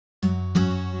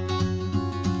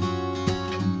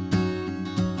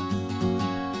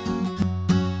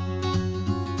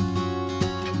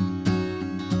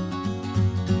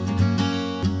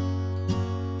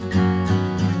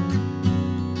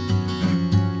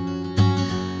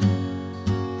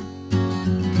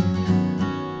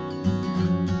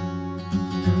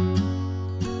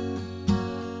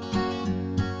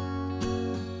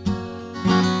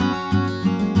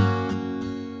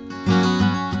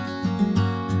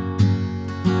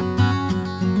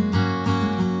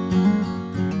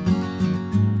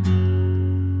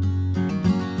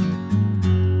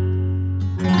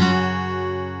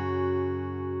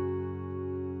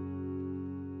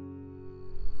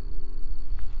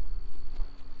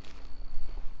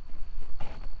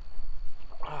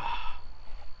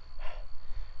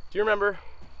Do you remember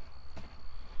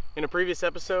in a previous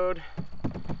episode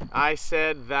I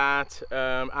said that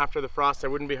after the frost I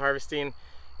wouldn't be harvesting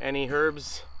any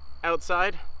herbs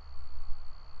outside?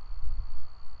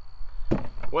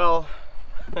 Well,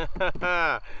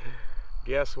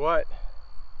 guess what?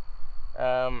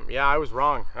 Yeah, I was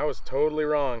wrong. I was totally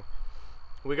wrong.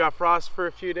 We got frost for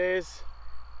a few days,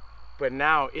 but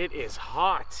now it is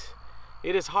hot.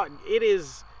 It is hot.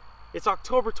 It's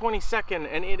October 22nd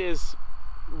and it is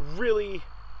really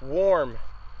warm,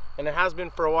 and it has been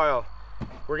for a while.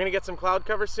 We're gonna get some cloud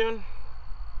cover soon,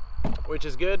 which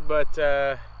is good, but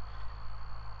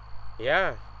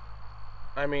yeah,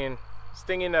 I mean,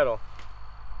 stinging nettle.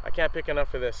 I can't pick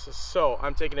enough of this, so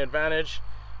I'm taking advantage.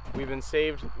 We've been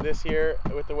saved this year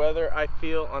with the weather, I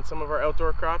feel, on some of our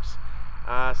outdoor crops,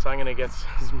 so I'm gonna get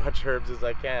as much herbs as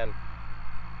I can.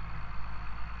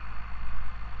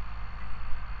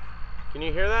 Can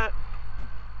you hear that?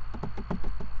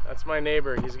 That's my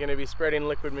neighbor. He's gonna be spreading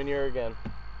liquid manure again.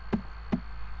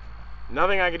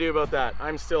 Nothing I can do about that.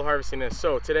 I'm still harvesting this.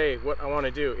 So today what I want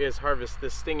to do is harvest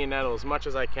this stinging nettle as much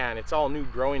as I can. It's all new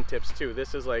growing tips too.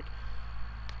 This is like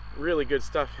really good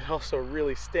stuff. It also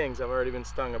really stings. I've already been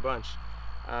stung a bunch.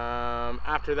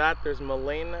 After that there's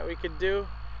mullein that we could do,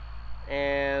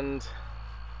 and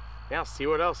yeah, I'll see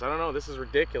what else. I don't know. This is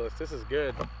ridiculous. This is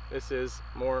good. This is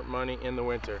more money in the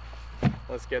winter.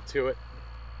 Let's get to it.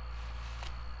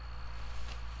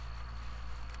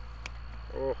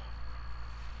 Oh,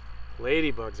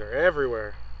 ladybugs are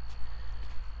everywhere.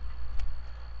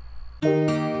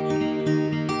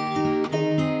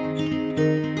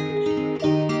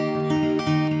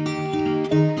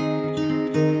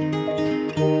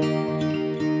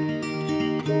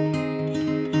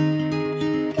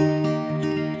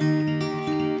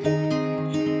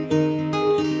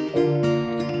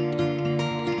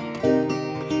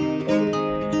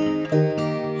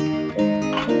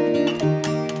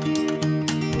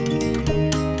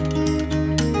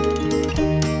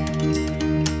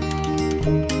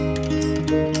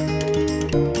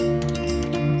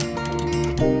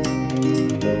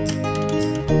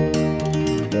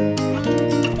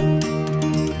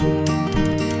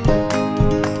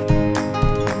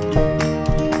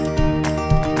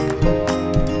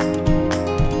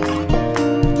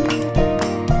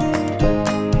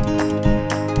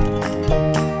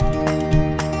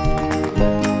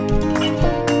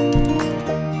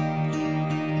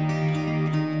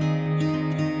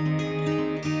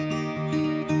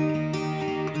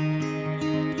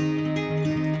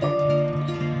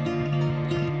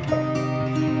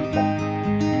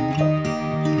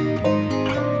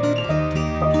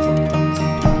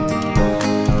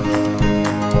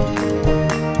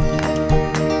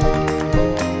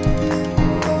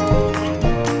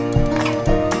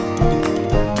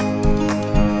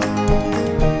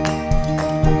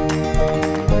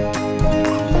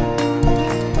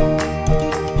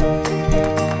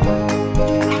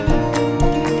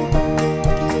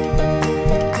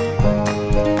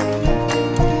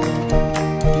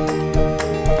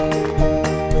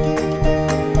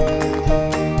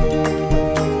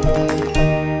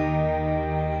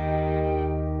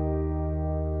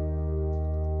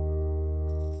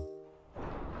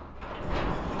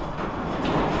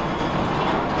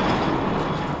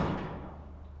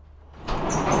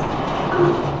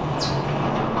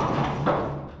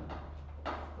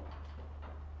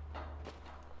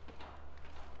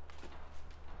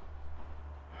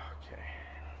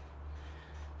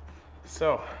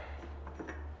 So,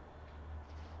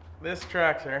 this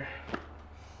tractor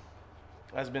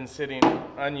has been sitting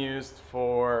unused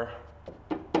for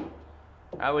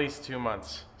at least 2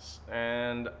 months,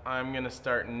 and I'm gonna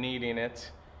start needing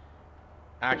it.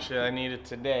 Actually, I need it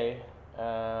today.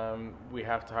 We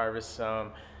have to harvest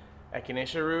some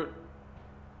echinacea root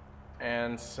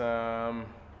and some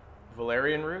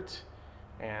valerian root,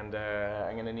 and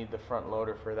I'm gonna need the front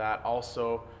loader for that.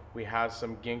 Also, we have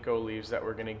some ginkgo leaves that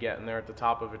we're gonna get in there at the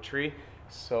top of a tree,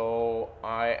 so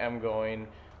I am going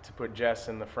to put Jess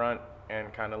in the front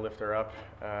and kind of lift her up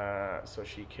so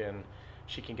she can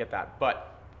get that. But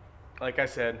like I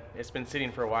said, it's been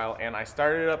sitting for a while, and I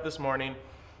started it up this morning,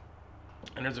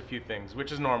 and there's a few things,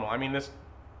 which is normal. I mean,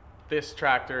 this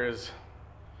tractor is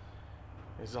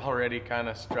already kind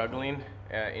of struggling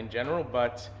in general,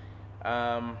 but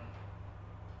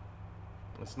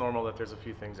it's normal that there's a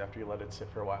few things after you let it sit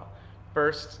for a while.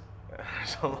 First,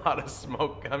 there's a lot of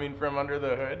smoke coming from under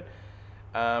the hood,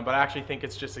 but I actually think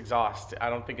it's just exhaust. I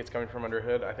don't think it's coming from under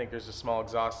hood. I think there's a small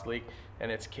exhaust leak,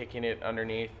 and it's kicking it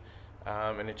underneath,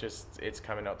 and it's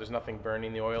coming out. There's nothing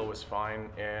burning. The oil was fine,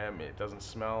 and it doesn't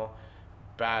smell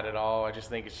bad at all. I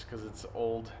just think it's just because it's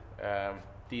old.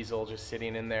 diesel just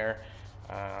sitting in there.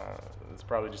 It's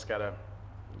probably just gotta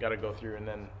go through, and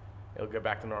then it'll get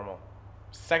back to normal.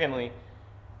 Secondly,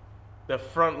 the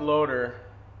front loader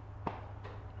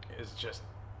is just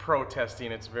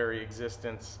protesting its very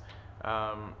existence.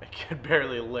 It can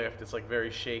barely lift. It's like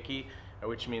very shaky,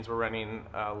 which means we're running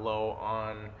low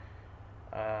on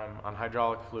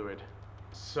hydraulic fluid.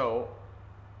 So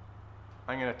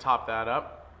I'm gonna top that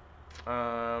up,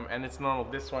 and it's normal.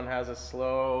 This one has a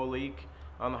slow leak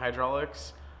on the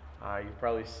hydraulics. You can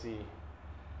probably see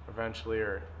eventually,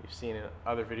 or you've seen in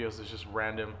other videos, there's just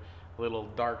random little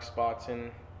dark spots in.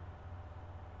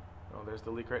 Oh, there's the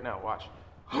leak right now. Watch.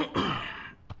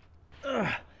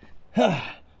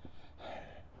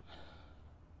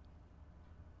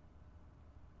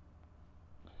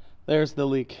 There's the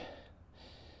leak.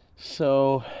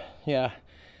 So yeah,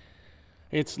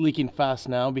 it's leaking fast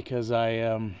now because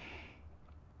I've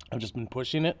just been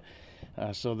pushing it,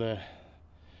 so the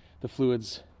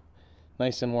fluid's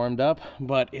nice and warmed up,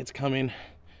 but it's coming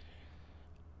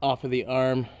off of the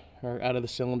arm, or out of the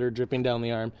cylinder, dripping down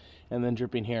the arm, and then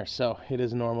dripping here. So it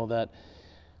is normal that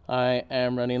I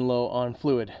am running low on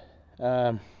fluid.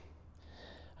 I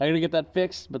gotta get that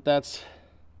fixed, but that's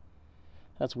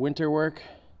winter work.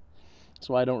 That's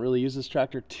why I don't really use this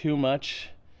tractor too much.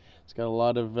 It's got a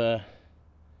lot of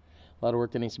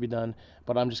work that needs to be done,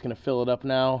 but I'm just gonna fill it up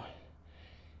now,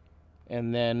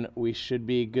 and then we should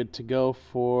be good to go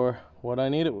for what I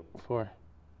need it for.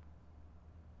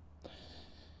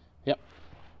 Yep.